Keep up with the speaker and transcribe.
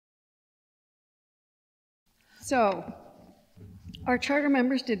So, our charter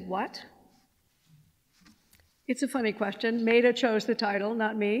members did what? It's a funny question. Maida chose the title,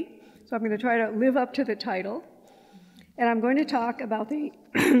 not me. So I'm going to try to live up to the title. And I'm going to talk about the,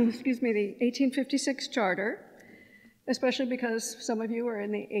 excuse me, the 1856 charter, especially because some of you are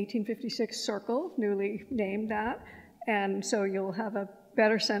in the 1856 circle, newly named that. And so you'll have a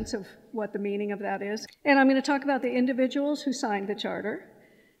better sense of what the meaning of that is. And I'm going to talk about the individuals who signed the charter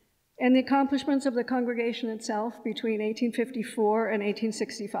and the accomplishments of the congregation itself between 1854 and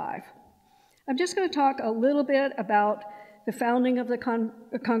 1865. I'm just going to talk a little bit about the founding of the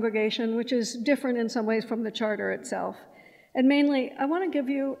congregation, which is different in some ways from the charter itself. And mainly, I want to give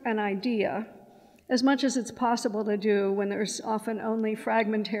you an idea, as much as it's possible to do when there's often only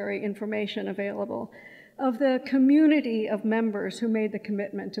fragmentary information available, of the community of members who made the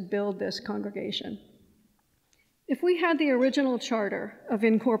commitment to build this congregation. If we had the original charter of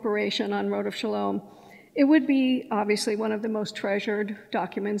incorporation on Rodef Shalom, it would be obviously one of the most treasured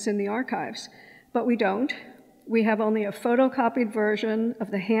documents in the archives, but we don't. We have only a photocopied version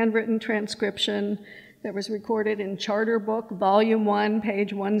of the handwritten transcription that was recorded in Charter Book, Volume 1,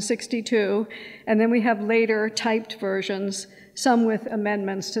 page 162, and then we have later typed versions, some with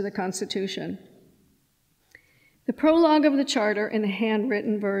amendments to the Constitution. The prologue of the charter in the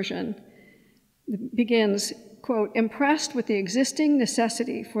handwritten version begins, quote, impressed with the existing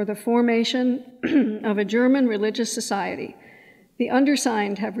necessity for the formation of a German religious society, the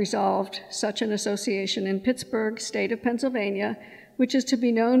undersigned have resolved such an association in Pittsburgh, state of Pennsylvania, which is to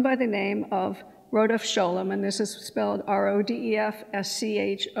be known by the name of Rodef Shalom, and this is spelled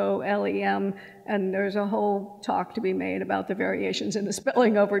R-O-D-E-F-S-C-H-O-L-E-M, and there's a whole talk to be made about the variations in the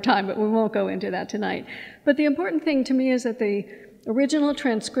spelling over time, but we won't go into that tonight. But the important thing to me is that the original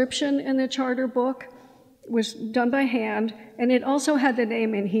transcription in the charter book was done by hand, and it also had the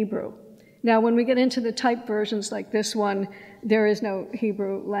name in Hebrew. Now, when we get into the typed versions like this one, there is no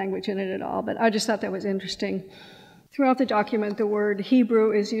Hebrew language in it at all, but I just thought that was interesting. Throughout the document, the word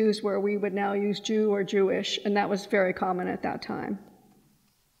Hebrew is used where we would now use Jew or Jewish, and that was very common at that time.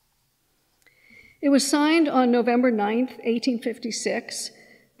 It was signed on November 9th, 1856,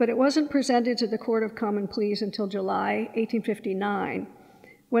 but it wasn't presented to the Court of Common Pleas until July 1859,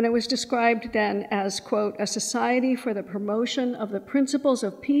 when it was described then as, quote, a society for the promotion of the principles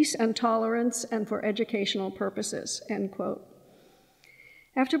of peace and tolerance and for educational purposes, end quote.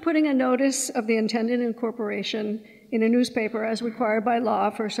 After putting a notice of the intended incorporation in a newspaper as required by law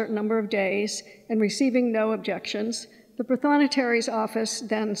for a certain number of days and receiving no objections, the Prothonotari's office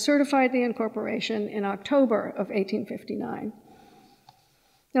then certified the incorporation in October of 1859.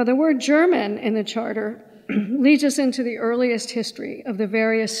 Now, the word German in the charter leads us into the earliest history of the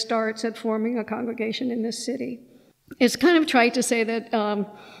various starts at forming a congregation in this city. It's kind of trite to say that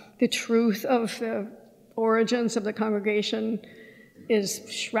the truth of the origins of the congregation is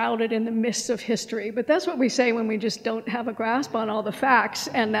shrouded in the mists of history, but that's what we say when we just don't have a grasp on all the facts,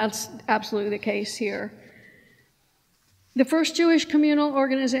 and that's absolutely the case here. The first Jewish communal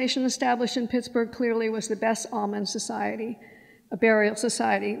organization established in Pittsburgh clearly was the Beth Alman Society, a burial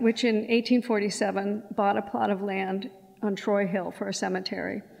society, which in 1847 bought a plot of land on Troy Hill for a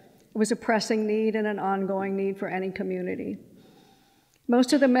cemetery. It was a pressing need and an ongoing need for any community.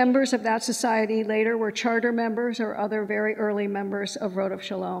 Most of the members of that society later were charter members or other very early members of Rodef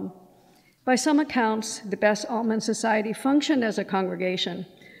Shalom. By some accounts, the Beth Alman Society functioned as a congregation,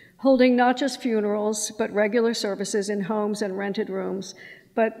 holding not just funerals, but regular services in homes and rented rooms,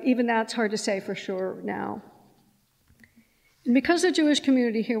 but even that's hard to say for sure now. And because the Jewish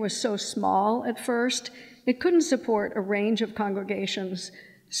community here was so small at first, it couldn't support a range of congregations,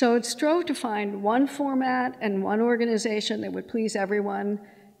 so it strove to find one format and one organization that would please everyone,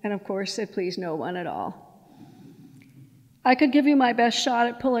 and of course, it pleased no one at all. I could give you my best shot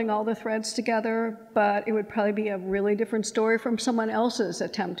at pulling all the threads together, but it would probably be a really different story from someone else's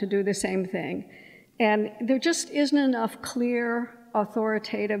attempt to do the same thing. And there just isn't enough clear,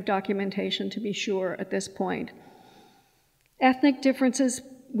 authoritative documentation to be sure at this point. Ethnic differences,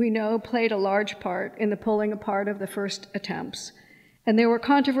 we know, played a large part in the pulling apart of the first attempts. And there were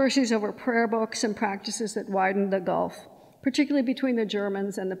controversies over prayer books and practices that widened the gulf, particularly between the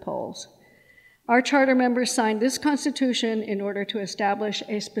Germans and the Poles. Our charter members signed this constitution in order to establish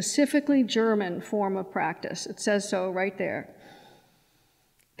a specifically German form of practice. It says so right there.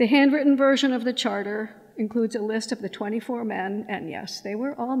 The handwritten version of the charter includes a list of the 24 men, and yes, they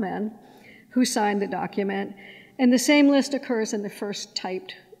were all men, who signed the document, and the same list occurs in the first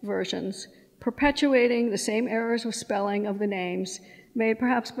typed versions, perpetuating the same errors of spelling of the names, made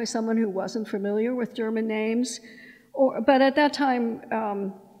perhaps by someone who wasn't familiar with German names, but at that time,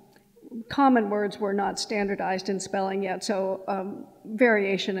 common words were not standardized in spelling yet, so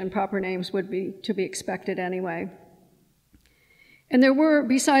variation in proper names would be to be expected anyway. And there were,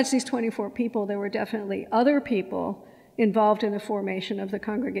 besides these 24 people, there were definitely other people involved in the formation of the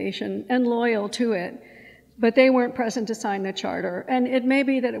congregation and loyal to it, but they weren't present to sign the charter. And it may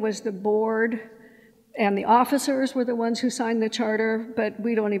be that it was the board and the officers were the ones who signed the charter, but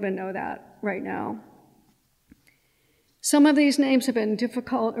we don't even know that right now. Some of these names have been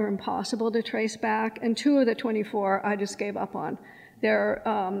difficult or impossible to trace back, and 2 of the 24 I just gave up on. They're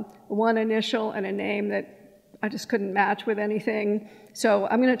one initial and a name that I just couldn't match with anything. So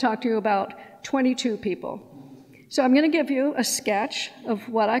I'm going to talk to you about 22 people. So I'm going to give you a sketch of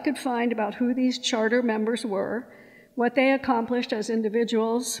what I could find about who these charter members were, what they accomplished as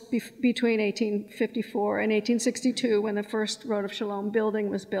individuals between 1854 and 1862 when the first Rodef Shalom building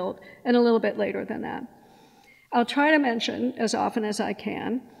was built, and a little bit later than that. I'll try to mention, as often as I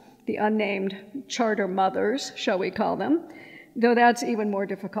can, the unnamed charter mothers, shall we call them, though that's even more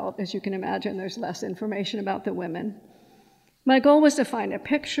difficult, as you can imagine. There's less information about the women. My goal was to find a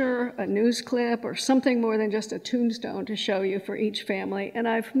picture, a news clip, or something more than just a tombstone to show you for each family, and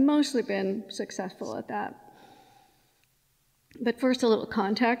I've mostly been successful at that. But first, a little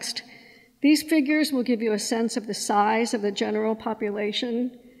context. These figures will give you a sense of the size of the general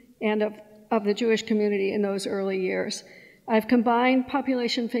population and of the Jewish community in those early years. I've combined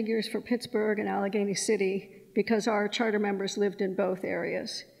population figures for Pittsburgh and Allegheny City because our charter members lived in both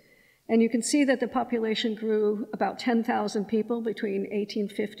areas. And you can see that the population grew about 10,000 people between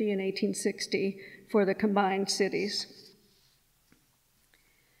 1850 and 1860 for the combined cities.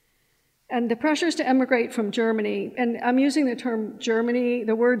 And the pressures to emigrate from Germany, and I'm using the term Germany,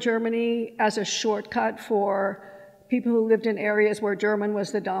 the word Germany, as a shortcut for people who lived in areas where German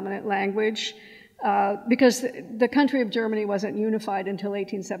was the dominant language, because the country of Germany wasn't unified until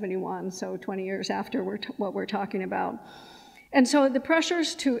 1871, so 20 years after what we're talking about. And so the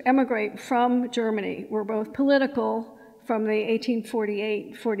pressures to emigrate from Germany were both political, from the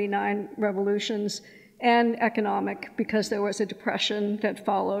 1848-49 revolutions, and economic, because there was a depression that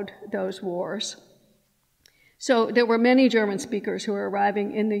followed those wars. So there were many German speakers who were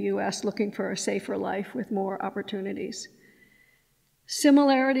arriving in the US looking for a safer life with more opportunities.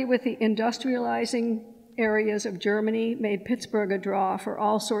 Similarity with the industrializing areas of Germany made Pittsburgh a draw for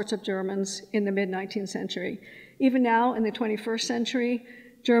all sorts of Germans in the mid-19th century. Even now, in the 21st century,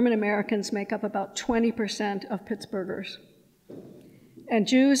 German Americans make up about 20% of Pittsburghers. And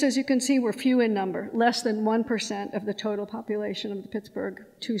Jews, as you can see, were few in number, less than 1% of the total population of the Pittsburgh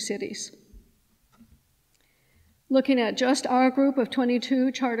 2 cities. Looking at just our group of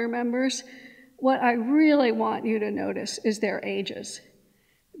 22 charter members, what I really want you to notice is their ages.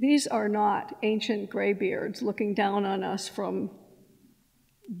 These are not ancient graybeards looking down on us from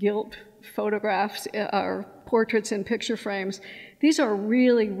gilt photographs or portraits in picture frames. These are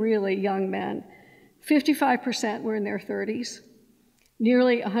really, really young men. 55% were in their 30s,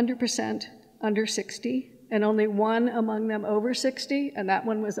 nearly 100% under 60, and only one among them over 60, and that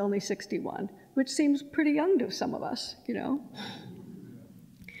one was only 61, which seems pretty young to some of us, you know?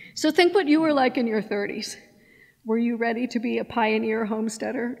 So think what you were like in your 30s. Were you ready to be a pioneer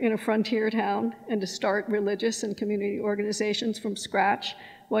homesteader in a frontier town and to start religious and community organizations from scratch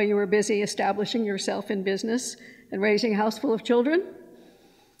while you were busy establishing yourself in business and raising a house full of children?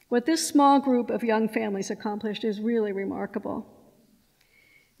 What this small group of young families accomplished is really remarkable.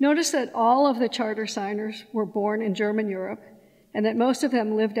 Notice that all of the charter signers were born in German Europe, and that most of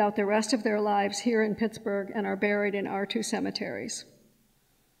them lived out the rest of their lives here in Pittsburgh and are buried in our 2 cemeteries.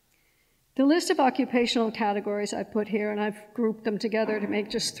 The list of occupational categories I've put here, and I've grouped them together to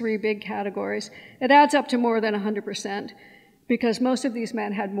make just 3 big categories, it adds up to more than 100%, because most of these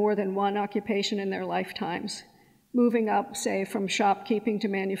men had more than one occupation in their lifetimes, moving up, say, from shopkeeping to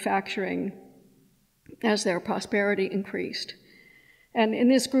manufacturing as their prosperity increased. And in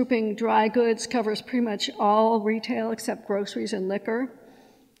this grouping, dry goods covers pretty much all retail except groceries and liquor.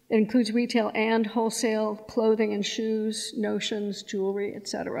 It includes retail and wholesale, clothing and shoes, notions, jewelry,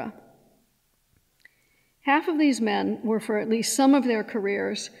 etc. Half of these men were, for at least some of their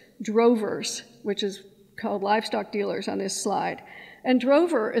careers, drovers, which is called livestock dealers on this slide. And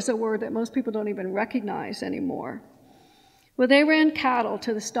drover is a word that most people don't even recognize anymore. Well, they ran cattle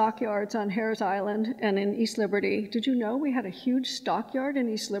to the stockyards on Hares Island and in East Liberty. Did you know we had a huge stockyard in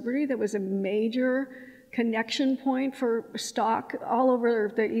East Liberty that was a major connection point for stock all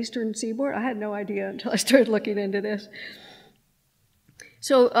over the eastern seaboard? I had no idea until I started looking into this.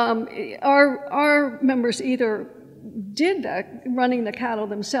 So our members either did that, running the cattle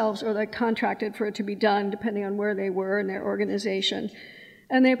themselves, or they contracted for it to be done, depending on where they were in their organization.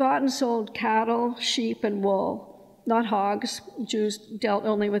 And they bought and sold cattle, sheep, and wool, not hogs. Jews dealt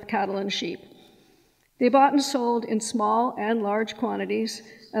only with cattle and sheep. They bought and sold in small and large quantities,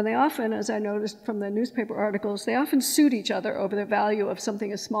 and they often, as I noticed from the newspaper articles, they often sued each other over the value of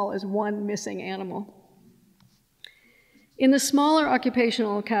something as small as one missing animal. In the smaller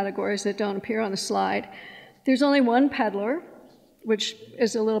occupational categories that don't appear on the slide, there's only one peddler, which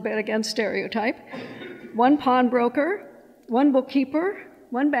is a little bit against stereotype, one pawnbroker, one bookkeeper,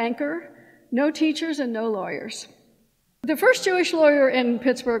 one banker, no teachers, and no lawyers. The first Jewish lawyer in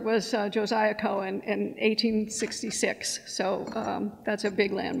Pittsburgh was Josiah Cohen in 1866, so that's a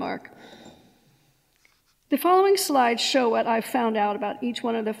big landmark. The following slides show what I've found out about each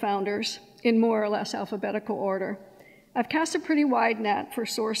one of the founders in more or less alphabetical order. I've cast a pretty wide net for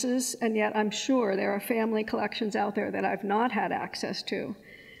sources, and yet I'm sure there are family collections out there that I've not had access to.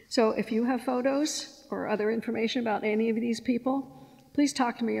 So if you have photos or other information about any of these people, please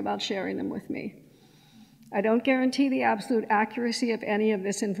talk to me about sharing them with me. I don't guarantee the absolute accuracy of any of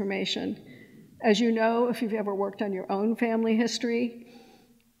this information. As you know, if you've ever worked on your own family history,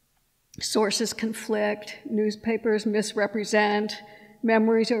 sources conflict, newspapers misrepresent,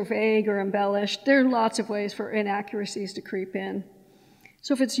 memories are vague or embellished. There are lots of ways for inaccuracies to creep in.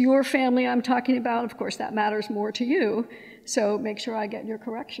 So if it's your family I'm talking about, of course, that matters more to you. So make sure I get your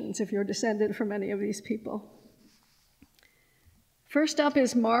corrections if you're descended from any of these people. First up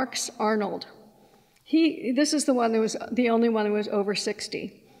is Marx Arnold. This is the one that was the only one who was over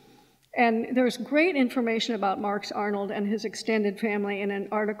 60. And there's great information about Marx Arnold and his extended family in an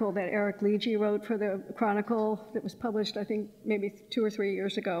article that Eric Leege wrote for the Chronicle that was published, I think, maybe 2 or 3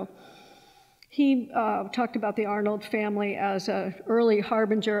 years ago. He talked about the Arnold family as an early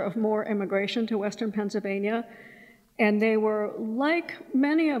harbinger of more immigration to Western Pennsylvania. And they were, like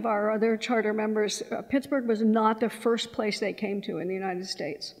many of our other charter members, Pittsburgh was not the first place they came to in the United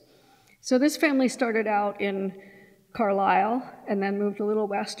States. So this family started out in Carlisle, and then moved a little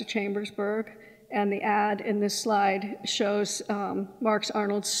west to Chambersburg. And the ad in this slide shows Marx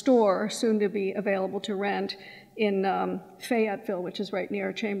Arnold's store, soon to be available to rent, in Fayetteville, which is right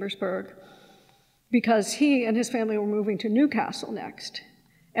near Chambersburg, because he and his family were moving to Newcastle next,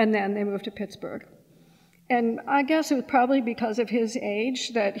 and then they moved to Pittsburgh. And I guess it was probably because of his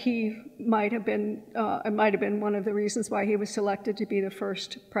age that he might have been one of the reasons why he was selected to be the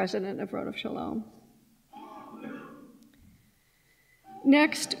first president of Rodef Shalom.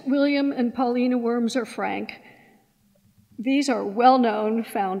 Next, William and Paulina Wormser Frank. These are well-known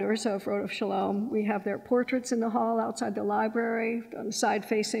founders of Rodef Shalom. We have their portraits in the hall outside the library, on the side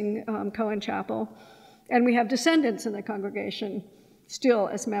facing Cohen Chapel. And we have descendants in the congregation still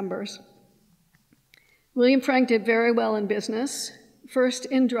as members. William Frank did very well in business, first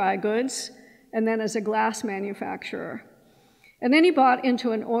in dry goods, and then as a glass manufacturer. And then he bought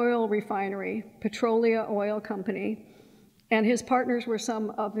into an oil refinery, Petrolia Oil Company, and his partners were some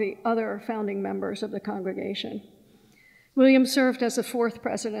of the other founding members of the congregation. William served as the 4th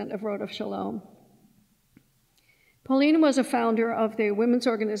president of Rodef Shalom. Paulina was a founder of the women's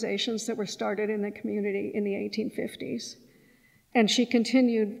organizations that were started in the community in the 1850s, and she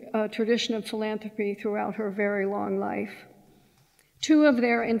continued a tradition of philanthropy throughout her very long life. 2 of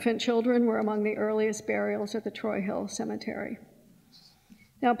their infant children were among the earliest burials at the Troy Hill Cemetery.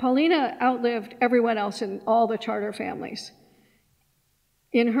 Now, Paulina outlived everyone else in all the charter families.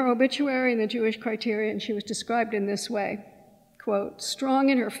 In her obituary in the Jewish Criterion, she was described in this way, quote, strong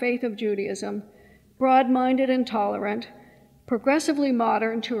in her faith of Judaism, broad-minded and tolerant, progressively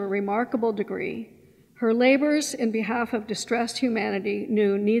modern to a remarkable degree, her labors in behalf of distressed humanity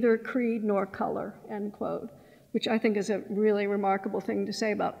knew neither creed nor color, end quote, which I think is a really remarkable thing to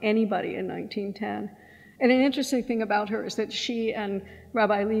say about anybody in 1910. And an interesting thing about her is that she and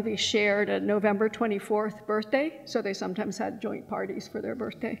Rabbi Levy shared a November 24th birthday, so they sometimes had joint parties for their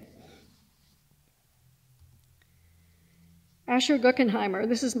birthday. Asher Guckenheimer,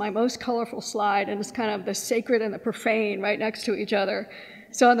 this is my most colorful slide, and it's kind of the sacred and the profane right next to each other.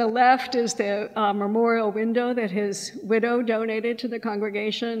 So on the left is the memorial window that his widow donated to the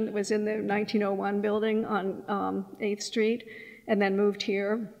congregation. It was in the 1901 building on 8th Street, and then moved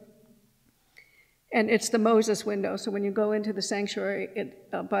here. And it's the Moses window, so when you go into the sanctuary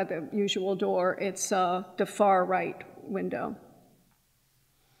by the usual door, it's the far right window.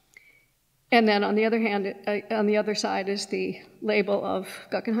 And then on the other hand, on the other side is the label of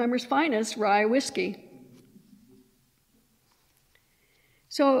Guckenheimer's Finest rye whiskey.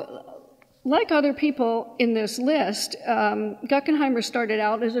 So, like other people in this list, Guckenheimer started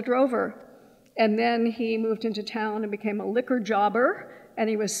out as a drover, and then he moved into town and became a liquor jobber. And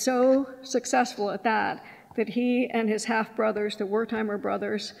he was so successful at that that he and his half-brothers, the Wertheimer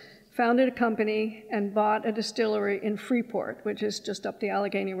brothers, founded a company and bought a distillery in Freeport, which is just up the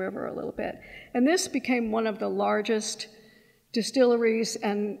Allegheny River a little bit. And this became one of the largest distilleries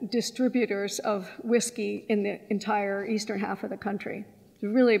and distributors of whiskey in the entire eastern half of the country. It's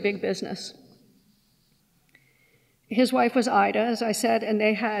really a big business. His wife was Ida, as I said, and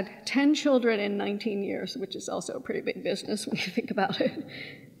they had 10 children in 19 years, which is also a pretty big business when you think about it.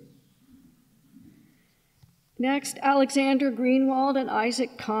 Next, Alexander Greenwald and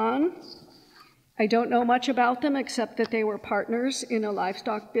Isaac Kahn. I don't know much about them except that they were partners in a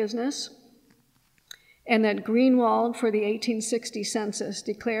livestock business, and that Greenwald, for the 1860 census,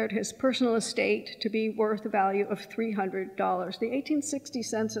 declared his personal estate to be worth a value of $300. The 1860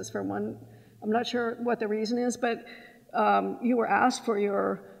 census, for one, I'm not sure what the reason is, but you were asked for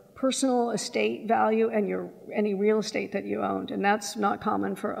your personal estate value and any real estate that you owned, and that's not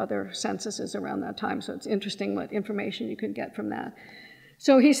common for other censuses around that time, so it's interesting what information you could get from that.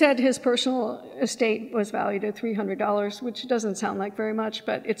 So he said his personal estate was valued at $300, which doesn't sound like very much,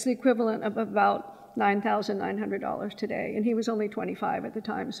 but it's the equivalent of about $9,900 today, and he was only 25 at the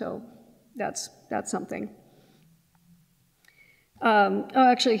time, so that's something.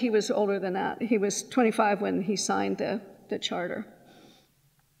 Actually, he was older than that. He was 25 when he signed the charter.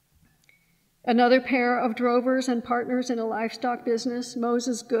 Another pair of drovers and partners in a livestock business,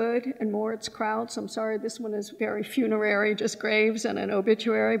 Moses Good and Moritz Krautz. I'm sorry, this one is very funerary, just graves and an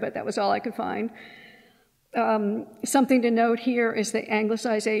obituary, but that was all I could find. Something to note here is the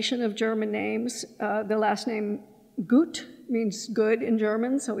anglicization of German names. The last name Gut means good in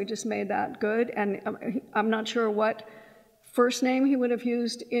German, so we just made that Good. And I'm not sure what first name he would have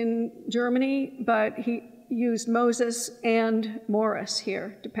used in Germany, but he used Moses and Morris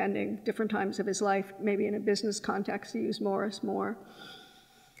here, depending, different times of his life. Maybe in a business context, he used Morris more.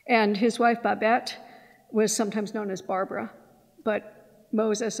 And his wife, Babette, was sometimes known as Barbara, but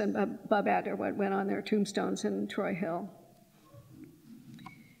Moses and Babette are what went on their tombstones in Troy Hill.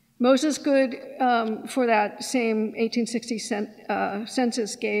 Moses Good, for that same 1860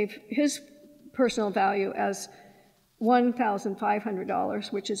 census, gave his personal value as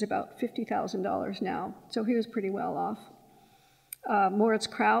 $1,500, which is about $50,000 now. So he was pretty well off. Moritz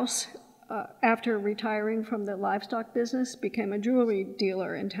Kraus, after retiring from the livestock business, became a jewelry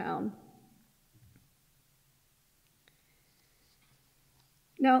dealer in town.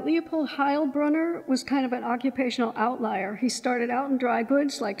 Now, Leopold Heilbrunner was kind of an occupational outlier. He started out in dry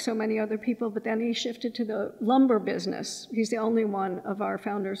goods, like so many other people, but then he shifted to the lumber business. He's the only one of our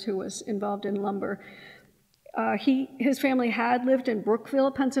founders who was involved in lumber. His family had lived in Brookville,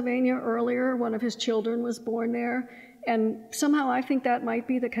 Pennsylvania earlier. One of his children was born there. And somehow I think that might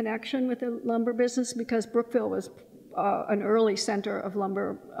be the connection with the lumber business, because Brookville was an early center of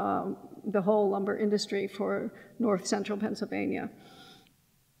lumber, the whole lumber industry for north central Pennsylvania.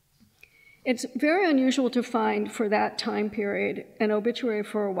 It's very unusual to find for that time period an obituary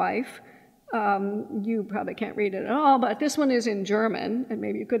for a wife. You probably can't read it at all, but this one is in German, and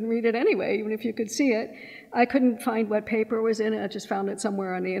maybe you couldn't read it anyway, even if you could see it. I couldn't find what paper was in it. I just found it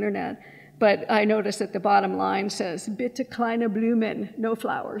somewhere on the internet. But I noticed that the bottom line says, "Bitte kleine Blumen," no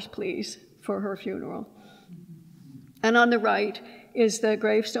flowers, please, for her funeral. And on the right is the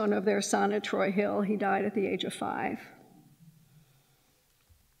gravestone of their son at Troy Hill. He died at the age of 5.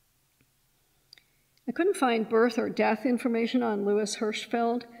 I couldn't find birth or death information on Louis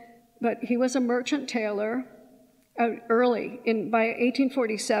Hirschfeld, but he was a merchant tailor early. By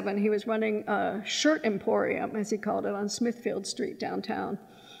 1847, he was running a shirt emporium, as he called it, on Smithfield Street downtown.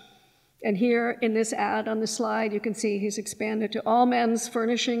 And here in this ad on the slide, you can see he's expanded to all men's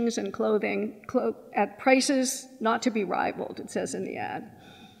furnishings and clothing at prices not to be rivaled, it says in the ad.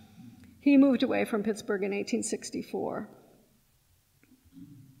 He moved away from Pittsburgh in 1864.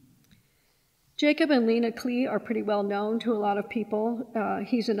 Jacob and Lena Klee are pretty well known to a lot of people.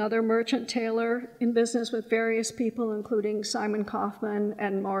 He's another merchant tailor in business with various people, including Simon Kaufman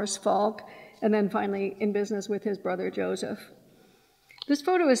and Morris Falk, and then finally in business with his brother Joseph. This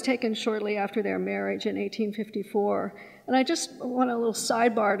photo was taken shortly after their marriage in 1854, and I just want a little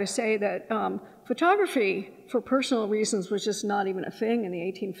sidebar to say that photography, for personal reasons, was just not even a thing in the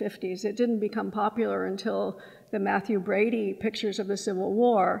 1850s. It didn't become popular until the Matthew Brady pictures of the Civil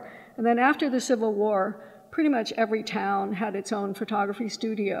War. And then after the Civil War, pretty much every town had its own photography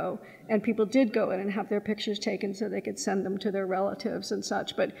studio, and people did go in and have their pictures taken so they could send them to their relatives and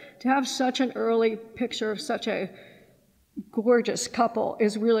such. But to have such an early picture of such a gorgeous couple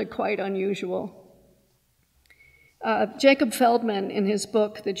is really quite unusual. Jacob Feldman, in his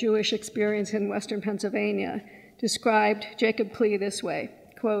book, The Jewish Experience in Western Pennsylvania, described Jacob Klee this way,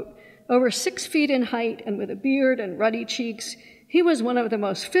 quote, Over 6 feet in height and with a beard and ruddy cheeks, he was one of the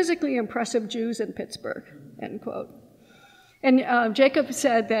most physically impressive Jews in Pittsburgh, end quote. And Jacob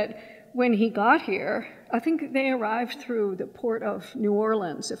said that when he got here, I think they arrived through the port of New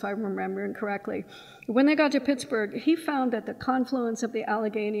Orleans, if I'm remembering correctly. When they got to Pittsburgh, he found that the confluence of the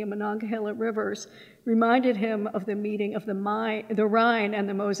Allegheny and Monongahela rivers reminded him of the meeting of the Rhine and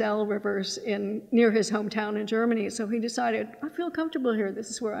the Moselle rivers near his hometown in Germany. So he decided, I feel comfortable here. This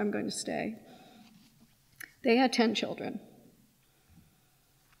is where I'm going to stay. They had 10 children.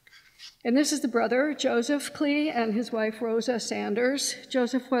 And this is the brother, Joseph Klee, and his wife, Rosa Sanders.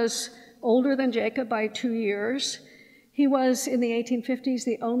 Joseph was older than Jacob by 2 years. He was, in the 1850s,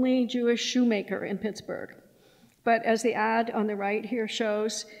 the only Jewish shoemaker in Pittsburgh. But as the ad on the right here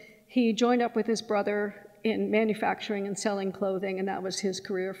shows, he joined up with his brother in manufacturing and selling clothing, and that was his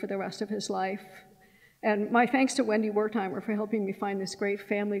career for the rest of his life. And my thanks to Wendy Wertheimer for helping me find this great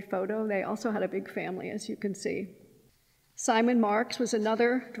family photo. They also had a big family, as you can see. Simon Marks was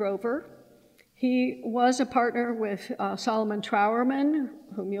another drover. He was a partner with Solomon Trowerman,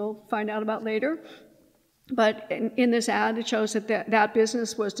 whom you'll find out about later. But in this ad, it shows that that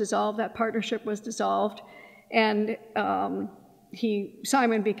business was dissolved, that partnership was dissolved, and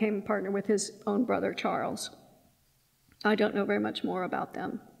Simon became a partner with his own brother, Charles. I don't know very much more about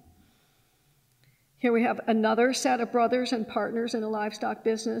them. Here we have another set of brothers and partners in a livestock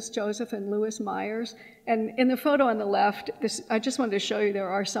business, Joseph and Louis Myers. And in the photo on the left, I just wanted to show you there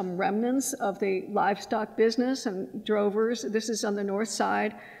are some remnants of the livestock business and drovers. This is on the north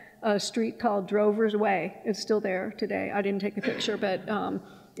side, a street called Drover's Way. It's still there today. I didn't take a picture, but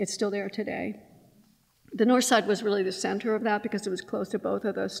it's still there today. The north side was really the center of that because it was close to both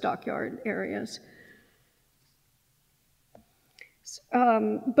of the stockyard areas.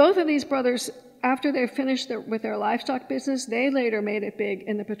 Both of these brothers, after they finished with their livestock business, they later made it big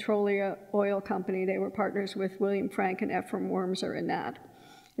in the petroleum oil company. They were partners with William Frank and Ephraim Wormser in that.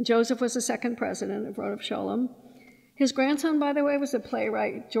 And Joseph was the second president of Rodef Shalom. His grandson, by the way, was the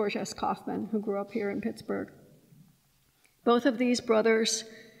playwright George S. Kaufman, who grew up here in Pittsburgh. Both of these brothers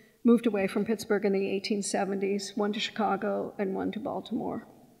moved away from Pittsburgh in the 1870s, one to Chicago and one to Baltimore.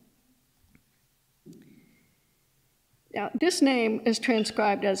 Now, this name is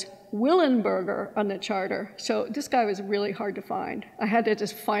transcribed as Willenberger on the charter, so this guy was really hard to find. I had to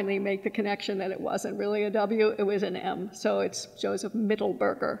just finally make the connection that it wasn't really a W, it was an M, so it's Joseph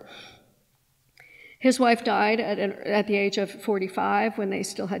Mittelberger. His wife died at the age of 45 when they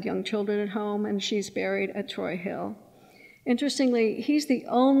still had young children at home, and she's buried at Troy Hill. Interestingly, he's the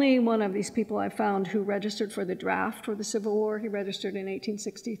only one of these people I found who registered for the draft for the Civil War. He registered in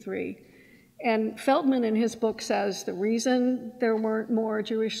 1863. And Feldman in his book says the reason there weren't more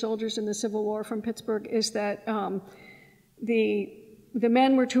Jewish soldiers in the Civil War from Pittsburgh is that the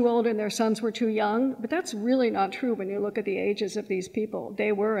men were too old and their sons were too young, but that's really not true when you look at the ages of these people.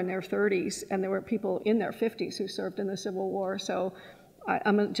 They were in their 30s, and there were people in their 50s who served in the Civil War, so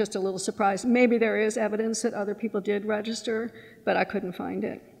I'm just a little surprised. Maybe there is evidence that other people did register, but I couldn't find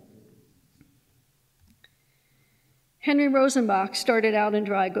it. Henry Rosenbach started out in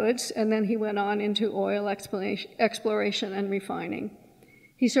dry goods, and then he went on into oil exploration and refining.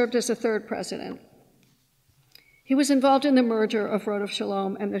 He served as the third president. He was involved in the merger of Rodef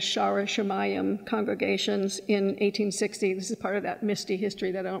Shalom and the Shara Shemayim congregations in 1860. This is part of that misty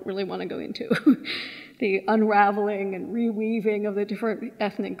history that I don't really want to go into, the unraveling and reweaving of the different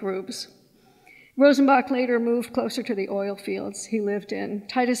ethnic groups. Rosenbach later moved closer to the oil fields. He lived in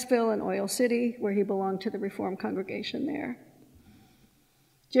Titusville and Oil City, where he belonged to the Reformed congregation there.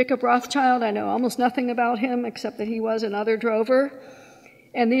 Jacob Rothschild, I know almost nothing about him except that he was another drover.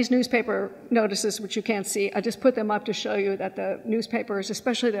 And these newspaper notices, which you can't see, I just put them up to show you that the newspapers,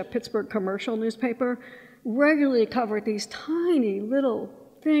 especially the Pittsburgh commercial newspaper, regularly covered these tiny little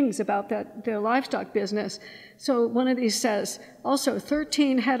things about the livestock business. So one of these says, also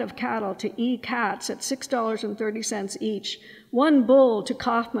 13 head of cattle to E. Katz at $6.30 each, one bull to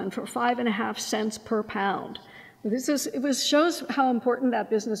Kaufman for 5.5 cents per pound. It shows how important that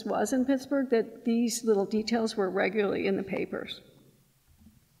business was in Pittsburgh, that these little details were regularly in the papers.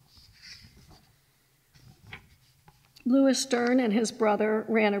 Louis Stern and his brother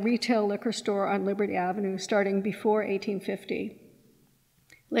ran a retail liquor store on Liberty Avenue starting before 1850.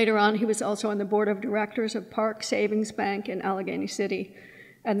 Later on, he was also on the board of directors of Park Savings Bank in Allegheny City,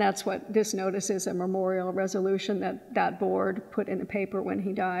 and that's what this notice is, a memorial resolution that that board put in the paper when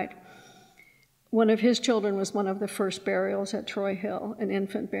he died. One of his children was one of the first burials at Troy Hill, an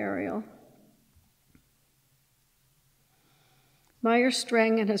infant burial. Meyer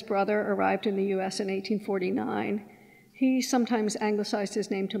Streng and his brother arrived in the U.S. in 1849. He sometimes anglicized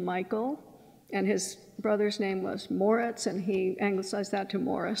his name to Michael, and his brother's name was Moritz, and he anglicized that to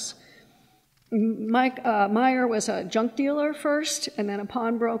Morris. Meyer was a junk dealer first, and then a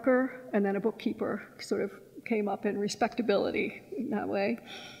pawnbroker, and then a bookkeeper. Sort of came up in respectability in that way.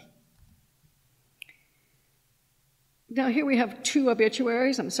 Now here we have two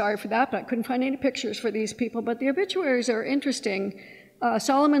obituaries. I'm sorry for that, but I couldn't find any pictures for these people. But the obituaries are interesting.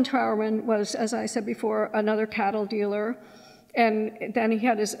 Solomon Trowerman was, as I said before, another cattle dealer. And then he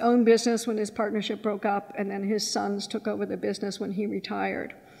had his own business when his partnership broke up, and then his sons took over the business when he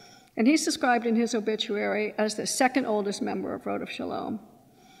retired. And he's described in his obituary as the second oldest member of Rodef Shalom.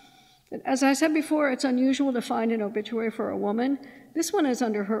 As I said before, it's unusual to find an obituary for a woman. This one is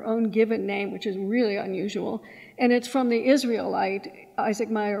under her own given name, which is really unusual. And it's from the Israelite, Isaac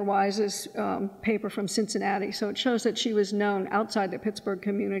Meyer Wise's paper from Cincinnati. So it shows that she was known outside the Pittsburgh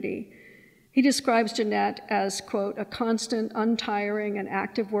community. He describes Jeanette as, quote, a constant, untiring, and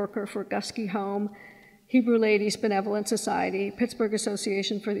active worker for Gusky Home, Hebrew Ladies Benevolent Society, Pittsburgh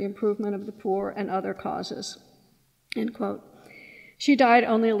Association for the Improvement of the Poor, and other causes, end quote. She died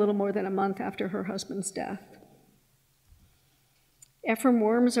only a little more than a month after her husband's death. Ephraim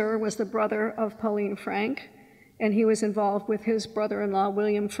Wormser was the brother of Pauline Frank, and he was involved with his brother-in-law,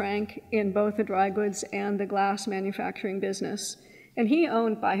 William Frank, in both the dry goods and the glass manufacturing business. And he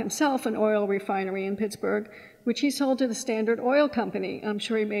owned by himself an oil refinery in Pittsburgh, which he sold to the Standard Oil Company. I'm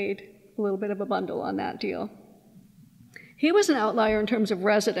sure he made a little bit of a bundle on that deal. He was an outlier in terms of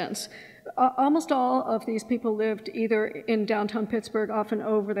residence. Almost all of these people lived either in downtown Pittsburgh, often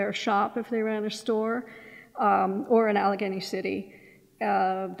over their shop if they ran a store, or in Allegheny City.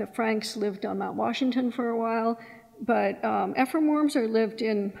 The Franks lived on Mount Washington for a while, but Ephraim Wormser lived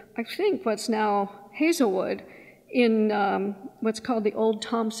in, I think, what's now Hazelwood, in what's called the Old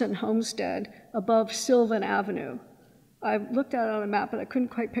Thompson Homestead above Sylvan Avenue. I looked at it on a map, but I couldn't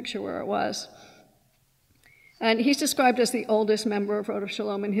quite picture where it was. And he's described as the oldest member of Rodef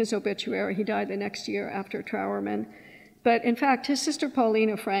Shalom in his obituary. He died the next year after Trowerman. But in fact, his sister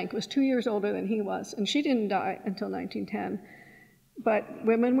Paulina Frank was 2 years older than he was, and she didn't die until 1910. But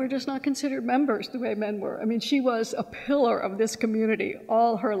women were just not considered members the way men were. I mean, she was a pillar of this community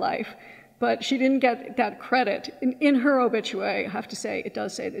all her life, but she didn't get that credit. In her obituary, I have to say, it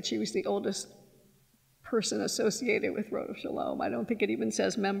does say that she was the oldest person associated with Rodef Shalom. I don't think it even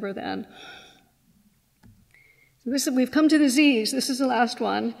says member then. So we've come to the Z's. This is the last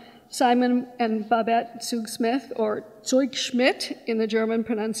one. Simon and Babette Zug-Smith, or Zeug-Schmidt in the German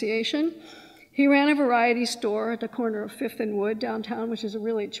pronunciation. He ran a variety store at the corner of 5th and Wood downtown, which is a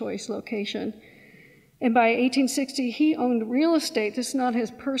really choice location. And by 1860, he owned real estate. This is not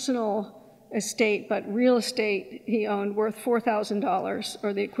his personal estate, but real estate he owned worth $4,000,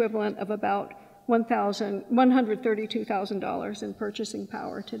 or the equivalent of about $132,000 in purchasing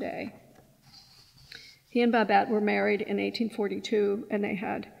power today. He and Babette were married in 1842, and they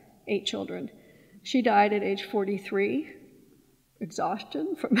had 8 children. She died at age 43,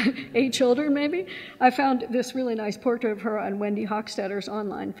 exhaustion from 8 children, maybe. I found this really nice portrait of her on Wendy Hochstetter's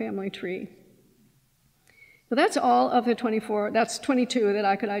online family tree. Well, that's all of the 24, that's 22 that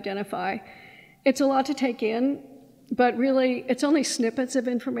I could identify. It's a lot to take in, but really, it's only snippets of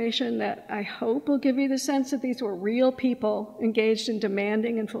information that I hope will give you the sense that these were real people engaged in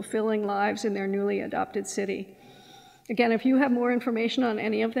demanding and fulfilling lives in their newly adopted city. Again, if you have more information on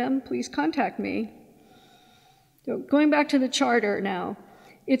any of them, please contact me. So going back to the charter now,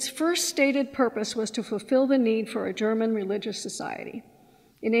 its first stated purpose was to fulfill the need for a German religious society.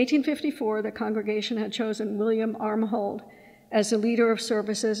 In 1854, the congregation had chosen William Armhold as the leader of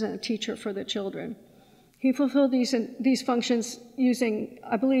services and a teacher for the children. He fulfilled these functions using,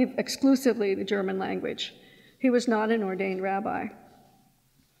 I believe, exclusively the German language. He was not an ordained rabbi.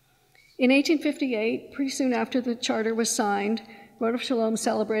 In 1858, pretty soon after the charter was signed, Rodef Shalom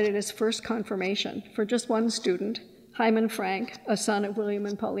celebrated its first confirmation for just one student, Hyman Frank, a son of William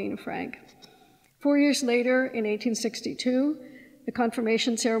and Paulina Frank. 4 years later, in 1862, the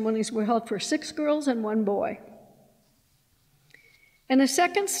confirmation ceremonies were held for 6 girls and 1 boy. And the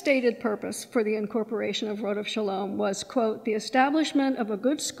second stated purpose for the incorporation of Rodef Shalom was, quote, the establishment of a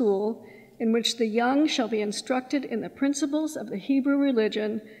good school in which the young shall be instructed in the principles of the Hebrew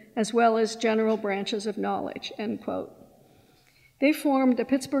religion as well as general branches of knowledge, end quote. They formed the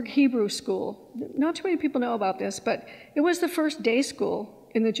Pittsburgh Hebrew School. Not too many people know about this, but it was the first day school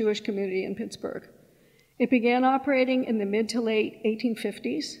in the Jewish community in Pittsburgh. It began operating in the mid to late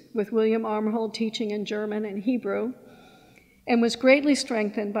 1850s with William Armhold teaching in German and Hebrew, and was greatly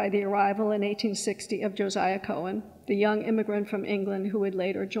strengthened by the arrival in 1860 of Josiah Cohen, the young immigrant from England who would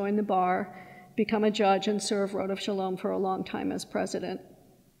later join the bar become a judge and serve Rodef Shalom for a long time as president.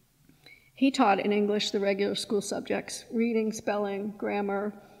 He taught in English the regular school subjects, reading, spelling,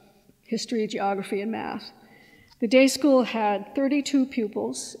 grammar, history, geography, and math. The day school had 32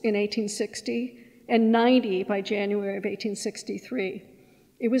 pupils in 1860 and 90 by January of 1863.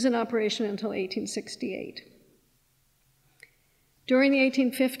 It was in operation until 1868. During the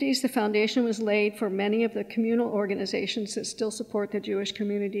 1850s, the foundation was laid for many of the communal organizations that still support the Jewish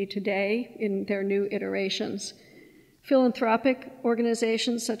community today in their new iterations. Philanthropic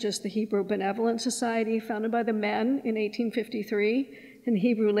organizations such as the Hebrew Benevolent Society, founded by the men in 1853, and the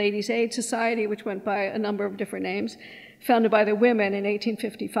Hebrew Ladies' Aid Society, which went by a number of different names, founded by the women in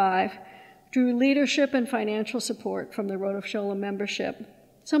 1855, drew leadership and financial support from the Rodef Shalom membership,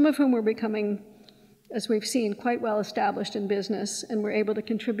 some of whom were becoming, as we've seen, quite well established in business and were able to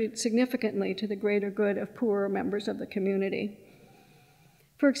contribute significantly to the greater good of poorer members of the community.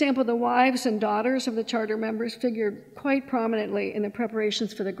 For example, the wives and daughters of the charter members figured quite prominently in the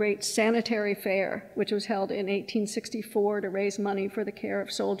preparations for the Great Sanitary Fair, which was held in 1864 to raise money for the care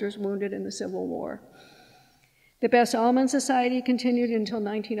of soldiers wounded in the Civil War. The Beth Alman Society continued until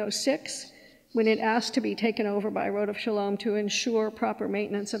 1906, when it asked to be taken over by Rodef Shalom to ensure proper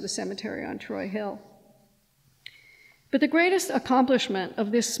maintenance of the cemetery on Troy Hill. But the greatest accomplishment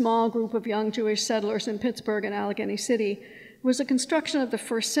of this small group of young Jewish settlers in Pittsburgh and Allegheny City was the construction of the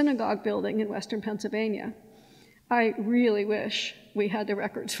first synagogue building in Western Pennsylvania. I really wish we had the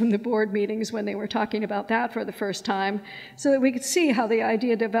records from the board meetings when they were talking about that for the first time, so that we could see how the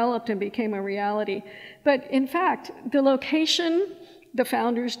idea developed and became a reality. But in fact, the location the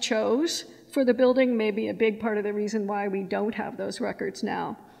founders chose for the building may be a big part of the reason why we don't have those records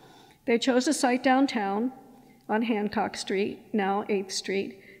now. They chose a site downtown on Hancock Street, now 8th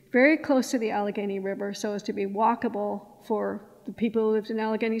Street, very close to the Allegheny River, so as to be walkable for the people who lived in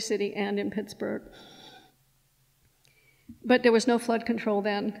Allegheny City and in Pittsburgh. But there was no flood control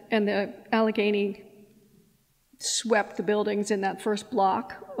then, and the Allegheny swept the buildings in that first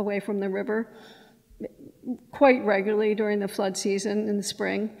block away from the river quite regularly during the flood season in the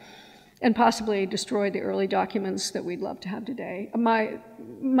spring, and possibly destroyed the early documents that we'd love to have today.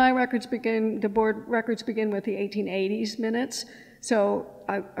 My records begin, the board records begin with the 1880s minutes, so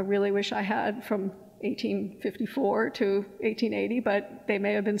I really wish I had from 1854 to 1880, but they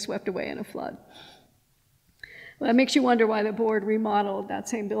may have been swept away in a flood. Well, that makes you wonder why the board remodeled that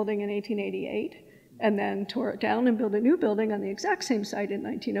same building in 1888 and then tore it down and built a new building on the exact same site in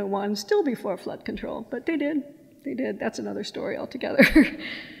 1901, still before flood control, but they did. They did. That's another story altogether.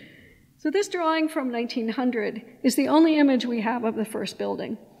 So this drawing from 1900 is the only image we have of the first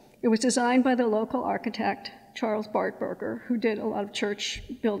building. It was designed by the local architect, Charles Bartberger, who did a lot of church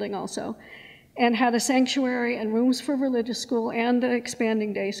building also, and had a sanctuary and rooms for religious school and the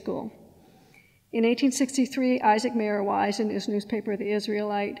expanding day school. In 1863, Isaac Mayer Wise, in his newspaper, The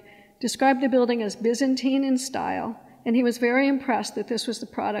Israelite, described the building as Byzantine in style, and he was very impressed that this was the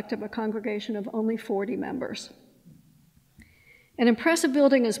product of a congregation of only 40 members. An impressive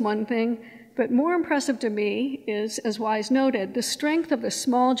building is one thing, but more impressive to me is, as Wise noted, the strength of the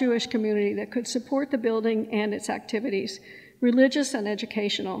small Jewish community that could support the building and its activities, religious and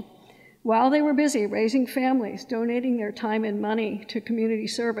educational, while they were busy raising families, donating their time and money to community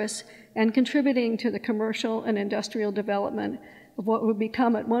service, and contributing to the commercial and industrial development of what would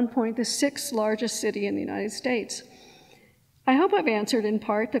become at one point the 6th largest city in the United States. I hope I've answered in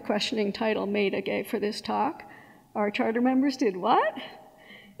part the questioning title Maida gave for this talk. Our charter members did what?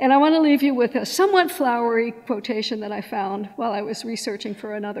 And I want to leave you with a somewhat flowery quotation that I found while I was researching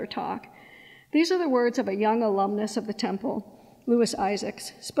for another talk. These are the words of a young alumnus of the temple, Louis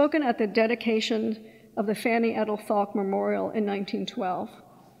Isaacs, spoken at the dedication of the Fanny Edel Falk Memorial in 1912.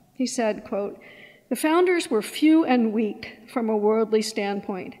 He said, quote, "The founders were few and weak from a worldly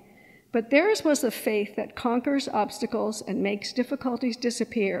standpoint, but theirs was the faith that conquers obstacles and makes difficulties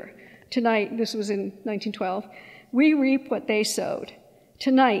disappear. Tonight," this was in 1912, "we reap what they sowed.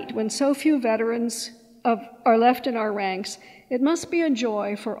 Tonight, when so few veterans are left in our ranks, it must be a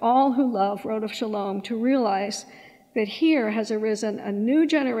joy for all who love Rodef Shalom to realize that here has arisen a new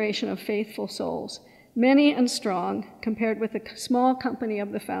generation of faithful souls, many and strong, compared with the small company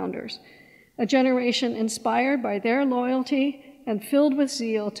of the founders, a generation inspired by their loyalty and filled with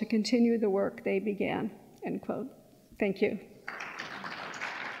zeal to continue the work they began," end quote. Thank you.